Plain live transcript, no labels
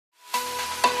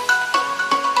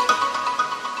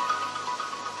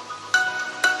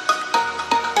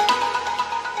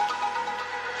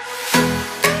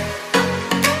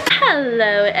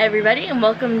everybody, and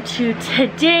welcome to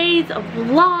today's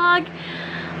vlog.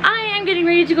 I am getting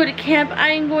ready to go to camp. I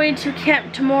am going to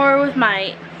camp tomorrow with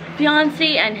my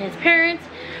fiance and his parents.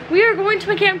 We are going to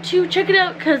my camp to check it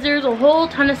out because there's a whole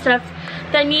ton of stuff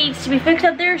that needs to be fixed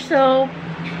up there. So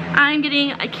I'm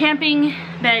getting a camping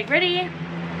bag ready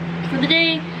for the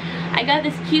day. I got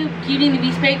this cute Beauty and the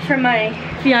Beast bag from my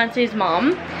fiance's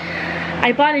mom.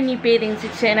 I bought a new bathing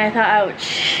suit today and I thought I would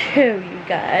show you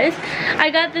guys. I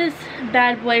got this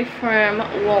bad boy from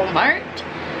Walmart.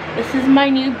 This is my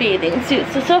new bathing suit.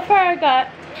 So far I got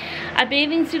a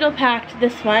bathing suit packed,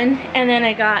 this one, and then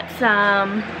I got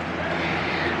some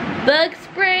bug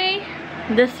spray.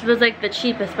 This was like the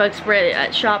cheapest bug spray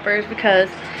at Shoppers because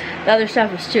the other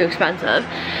stuff was too expensive.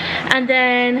 And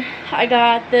then I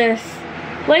got this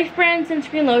Life Brand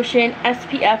sunscreen lotion,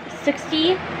 SPF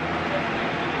 60.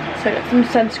 So I got some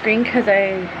sunscreen because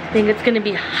I think it's going to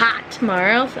be hot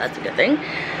tomorrow, so that's a good thing.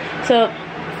 So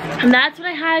that's what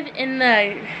I have in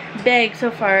the bag so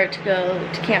far to go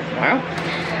to camp tomorrow.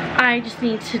 I just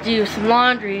need to do some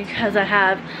laundry because I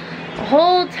have a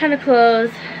whole ton of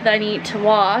clothes that I need to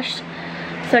wash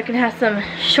so I can have some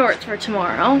shorts for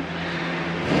tomorrow.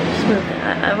 Just move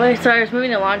that away. So I was moving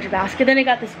the laundry basket. Then I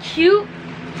got this cute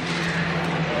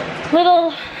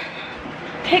little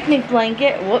picnic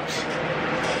blanket. Whoops.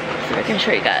 So I can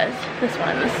show you guys this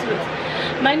one. This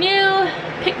is my new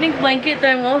picnic blanket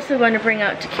that I'm also going to bring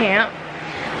out to camp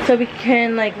so we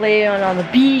can like lay on the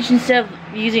beach instead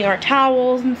of using our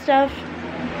towels and stuff.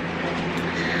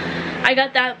 I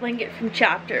got that blanket from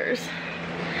Chapters.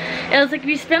 It was like if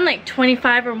you spend like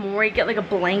 25 or more, you get like a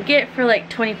blanket for like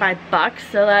 25 bucks.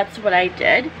 So that's what I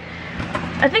did.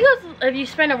 I think it was if you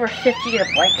spend over 50, you get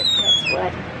a blanket. So that's what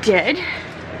I did.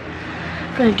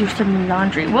 I'm gonna do some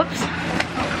laundry. Whoops.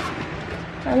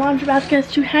 My laundry basket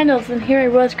has two handles, and here I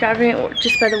was grabbing it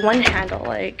just by the one handle,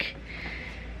 like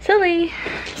silly.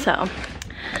 So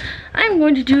I'm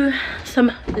going to do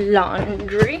some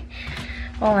laundry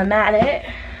while I'm at it,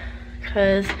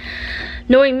 because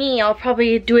knowing me, I'll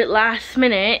probably do it last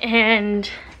minute and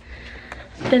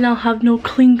then I'll have no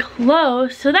clean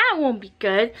clothes, so that won't be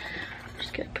good. I'm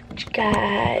just gonna put you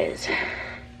guys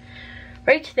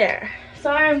right there.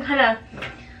 Sorry, I'm kind of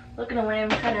looking away. I'm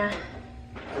trying to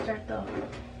start the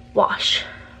wash.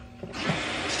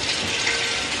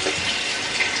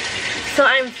 So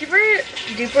I'm super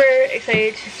duper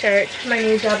excited to start my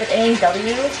new job at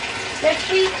A&W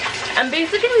next week. I'm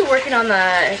basically going to be working on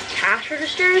the cash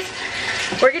registers.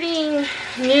 We're getting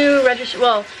new registers.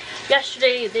 Well,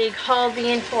 yesterday they called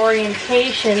me in for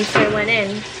orientation, so I went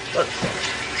in,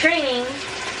 training,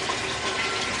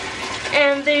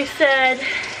 and they said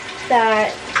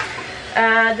that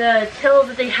the tills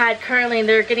that they had currently,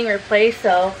 they're getting replaced,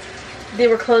 so they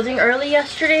were closing early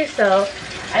yesterday, so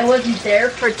I wasn't there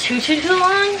for too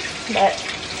long.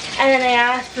 And then I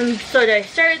asked them, so did I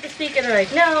start it this week? And they're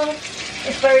like, no,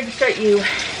 it's better to start you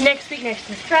next week, next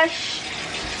and fresh.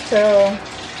 So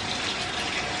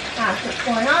that's what's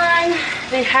going on.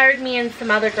 They hired me and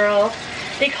some other girl.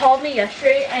 They called me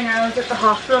yesterday, and I was at the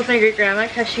hospital with my great grandma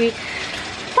because she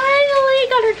finally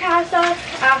got her cast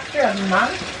off after a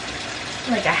month.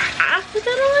 Like a half with it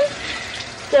on.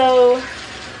 So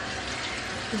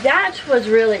that was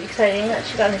really exciting that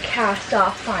she got her cast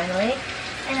off finally.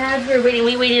 And as we were waiting,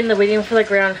 we waited in the waiting room for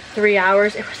like around 3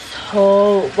 hours. It was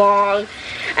so long.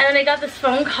 And then I got this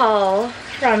phone call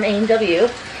from A&W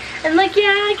and like,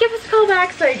 yeah, give us a call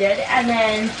back. So I did, and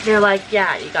then they're like,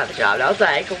 yeah, you got the job. And I was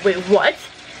like, wait, what?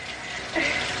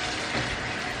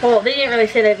 Well, they didn't really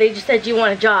say that. They just said, do you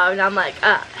want a job? And I'm like,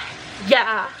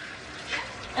 yeah.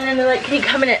 And then they're like, can you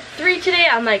come in at 3 today?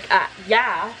 I'm like,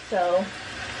 yeah. So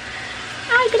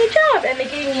I get a job, and they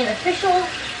gave me an official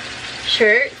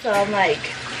shirt. So I'm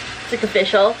like, it's like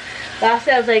official. Last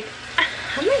day I was like,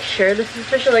 am I sure this is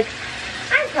official? Like,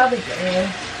 I'm probably dreaming.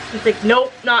 It's like,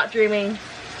 nope, not dreaming.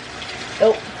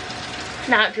 Nope,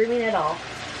 not dreaming at all.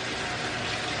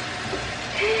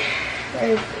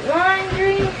 There's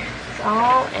laundry. It's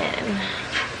all in.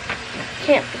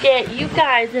 Can't forget you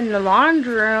guys in the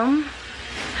laundry room.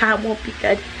 That won't be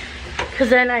good, because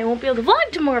then I won't be able to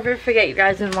vlog tomorrow if I forget you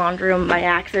guys in the laundry room by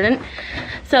accident.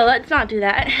 So let's not do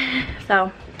that.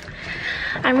 So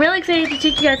I'm really excited to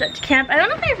take you guys up to camp. I don't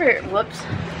know if I ever, whoops,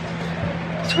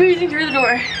 squeezing through the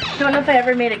door. I don't know if I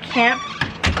ever made a camp.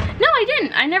 No, I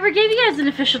didn't. I never gave you guys an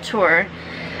official tour.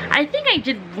 I think I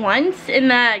did once in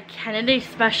the Kennedy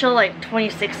special, like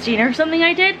 2016 or something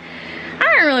I did. I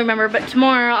don't really remember, but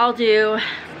tomorrow I'll do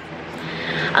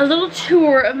a little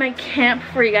tour of my camp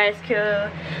for you guys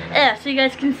so you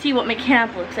guys can see what my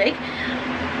camp looks like.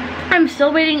 I'm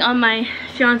still waiting on my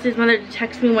fiance's mother to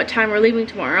text me what time we're leaving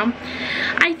tomorrow.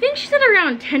 I I think she said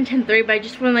around 10:30, but I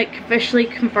just want to like officially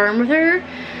confirm with her,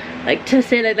 like to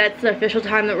say that that's the official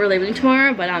time that we're leaving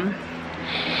tomorrow. But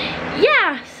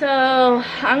yeah, so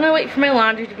I'm gonna wait for my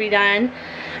laundry to be done.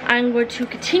 I'm going to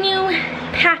continue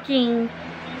packing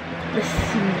this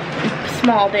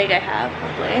small bag I have.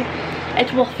 Hopefully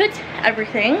it will fit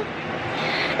everything.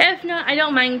 If not, I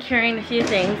don't mind carrying a few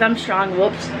things. I'm strong.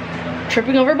 Whoops,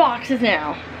 tripping over boxes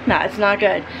now. Nah, it's not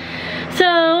good.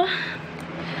 So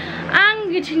I'm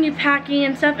gonna continue packing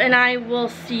and stuff, and I will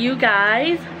see you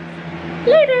guys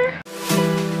later.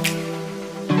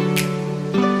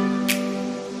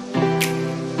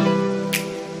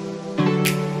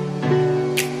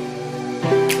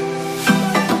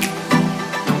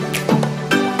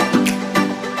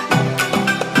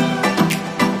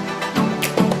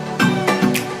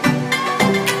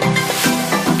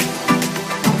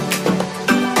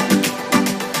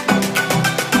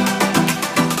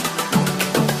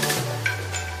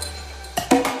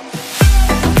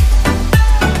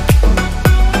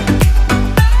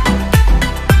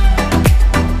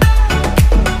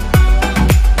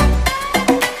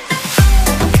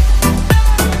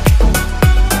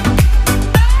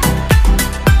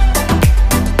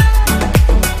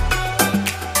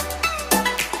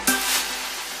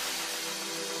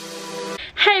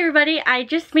 Everybody, I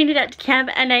just made it out to camp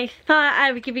and I thought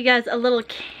I would give you guys a little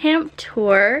camp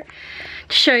tour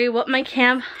to show you what my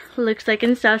camp looks like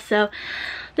and stuff. So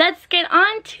let's get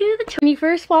on to the tour. When you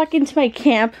first walk into my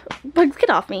camp, bugs, get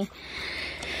off me,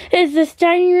 is this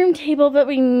dining room table, but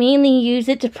we mainly use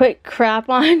it to put crap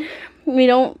on. We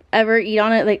don't ever eat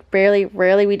on it, like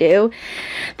rarely we do.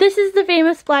 This is the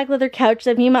famous black leather couch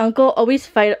that me and my uncle always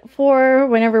fight for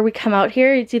whenever we come out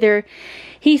here. It's either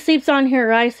he sleeps on here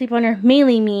or I sleep on here,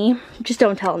 mainly me. Just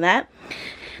don't tell him that.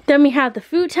 Then we have the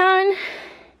futon,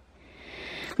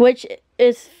 which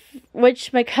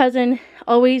my cousin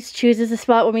always chooses a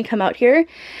spot when we come out here.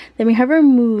 Then we have our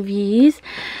movies.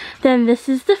 Then this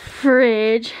is the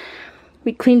fridge.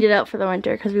 We cleaned it out for the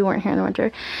winter because we weren't here in the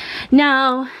winter.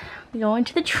 Now we go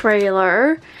into the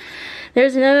trailer.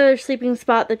 There's another sleeping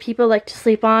spot that people like to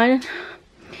sleep on.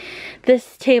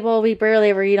 This table we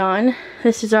barely ever eat on.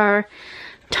 This is our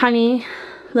tiny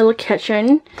little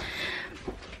kitchen.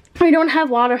 We don't have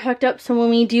water hooked up, so when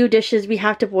we do dishes we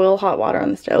have to boil hot water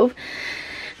on the stove.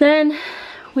 Then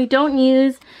we don't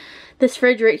use this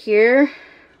fridge right here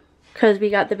because we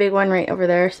got the big one right over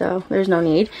there, so there's no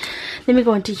need. Then we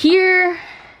go into here,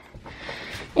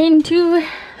 into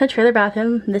the trailer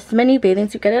bathroom. This many bathing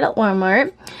suit, get it at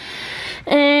Walmart.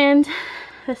 And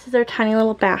this is our tiny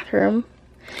little bathroom.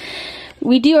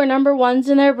 We do our number ones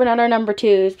in there, but not our number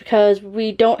twos because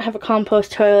we don't have a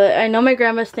compost toilet. I know my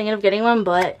grandma's thinking of getting one,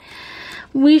 but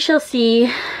we shall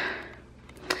see.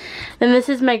 Then this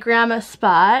is my grandma's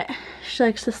spot. She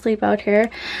likes to sleep out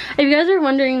here. If you guys are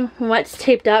wondering what's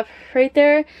taped up right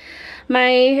there,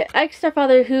 my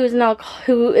ex-stepfather, who is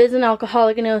an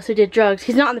alcoholic and also did drugs,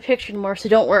 he's not in the picture anymore, so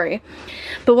don't worry.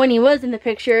 But when he was in the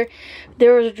picture,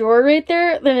 there was a drawer right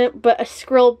there, but a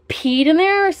squirrel peed in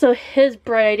there, so his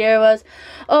bright idea was,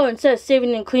 oh, instead of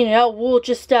saving and cleaning it out, we'll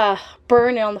just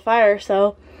burn it on the fire.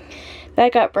 So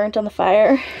that got burnt on the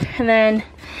fire. And then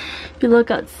if you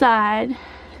look outside,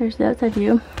 there's the outside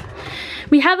view.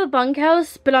 We have a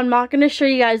bunkhouse, but I'm not going to show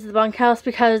you guys the bunkhouse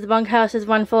because the bunkhouse is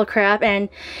one full of crap and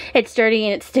it's dirty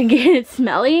and it's stinky and it's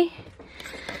smelly.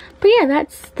 But yeah,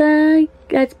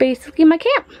 that's basically my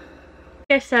camp.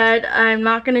 Like I said, I'm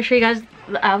not going to show you guys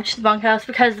the bunkhouse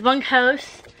because the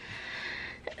bunkhouse,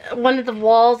 one of the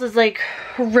walls is like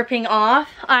ripping off.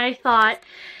 I thought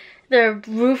the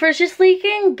roof was just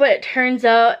leaking, but it turns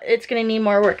out it's going to need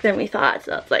more work than we thought.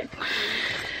 So it's like,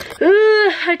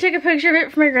 I took a picture of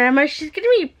it for my grandma. She's gonna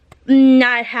be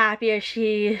not happy as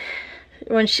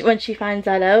when she finds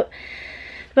that out.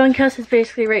 The bunkhouse is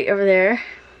basically right over there,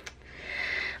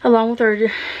 along with our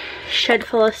shed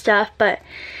full of stuff. But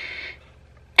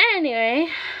anyway,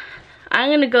 I'm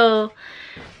gonna go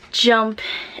jump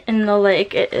in the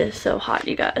lake. It is so hot,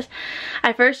 you guys.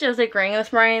 At first it was like raining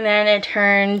this morning, then it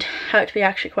turned out to be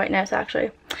actually quite nice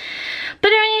actually.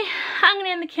 But anyway, I'm gonna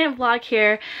end the camp vlog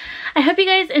here. I hope you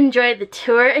guys enjoyed the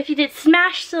tour. If you did,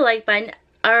 smash the like button.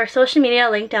 Our social media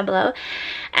link down below.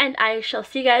 And I shall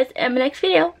see you guys in my next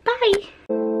video.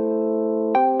 Bye!